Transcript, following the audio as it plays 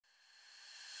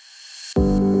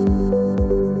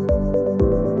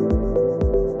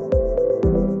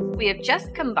have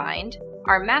just combined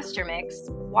our master mix,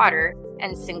 water,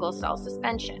 and single cell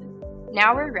suspension.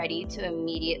 Now we're ready to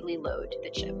immediately load the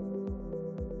chip.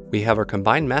 We have our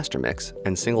combined master mix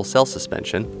and single cell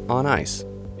suspension on ice.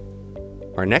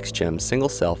 Our next gem's single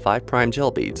cell 5' gel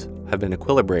beads have been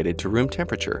equilibrated to room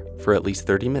temperature for at least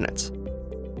 30 minutes.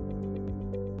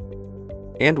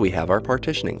 And we have our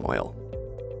partitioning oil.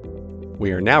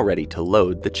 We are now ready to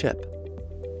load the chip.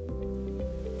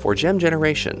 For gem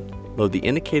generation, load the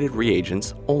indicated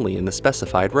reagents only in the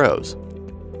specified rows,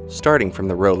 starting from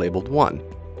the row labeled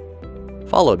 1,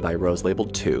 followed by rows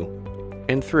labeled 2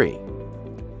 and 3.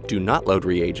 Do not load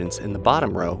reagents in the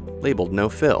bottom row labeled No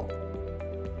Fill.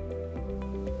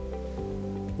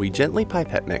 We gently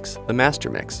pipette mix the master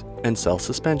mix and cell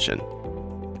suspension.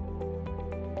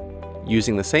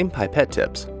 Using the same pipette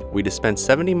tips, we dispense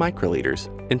 70 microliters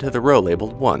into the row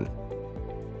labeled 1.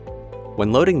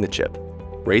 When loading the chip,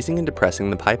 raising and depressing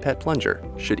the pipette plunger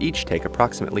should each take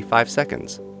approximately 5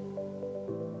 seconds.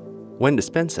 When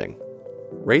dispensing,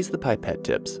 raise the pipette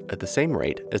tips at the same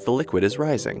rate as the liquid is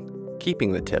rising,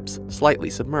 keeping the tips slightly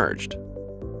submerged.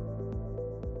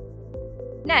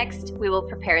 Next, we will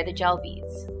prepare the gel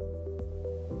beads.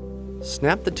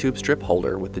 Snap the tube strip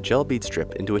holder with the gel bead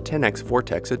strip into a 10x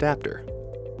vortex adapter.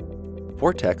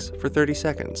 Vortex for 30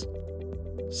 seconds.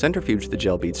 Centrifuge the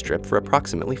gel bead strip for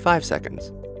approximately 5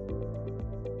 seconds.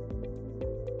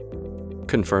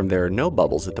 Confirm there are no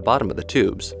bubbles at the bottom of the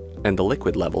tubes and the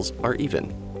liquid levels are even.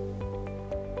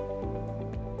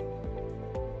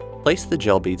 Place the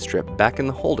gel bead strip back in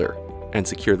the holder and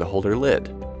secure the holder lid.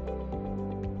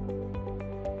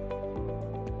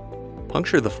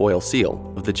 Puncture the foil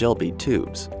seal of the gel bead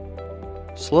tubes.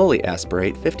 Slowly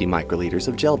aspirate 50 microliters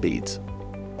of gel beads.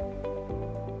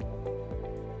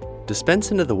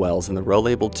 Dispense into the wells in the row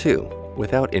labeled 2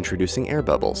 without introducing air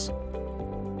bubbles.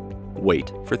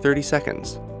 Wait for 30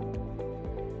 seconds.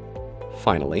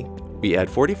 Finally, we add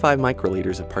 45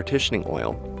 microliters of partitioning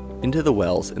oil into the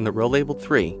wells in the row labeled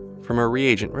 3 from our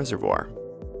reagent reservoir.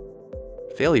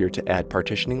 Failure to add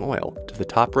partitioning oil to the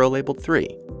top row labeled 3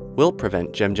 will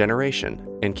prevent gem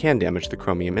generation and can damage the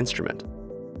chromium instrument.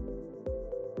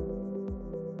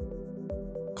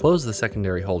 Close the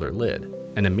secondary holder lid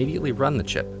and immediately run the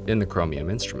chip in the chromium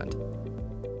instrument.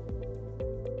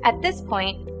 At this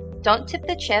point, don't tip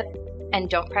the chip and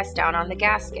don't press down on the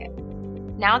gasket.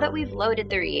 Now that we've loaded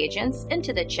the reagents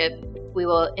into the chip, we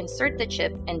will insert the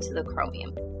chip into the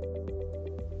chromium.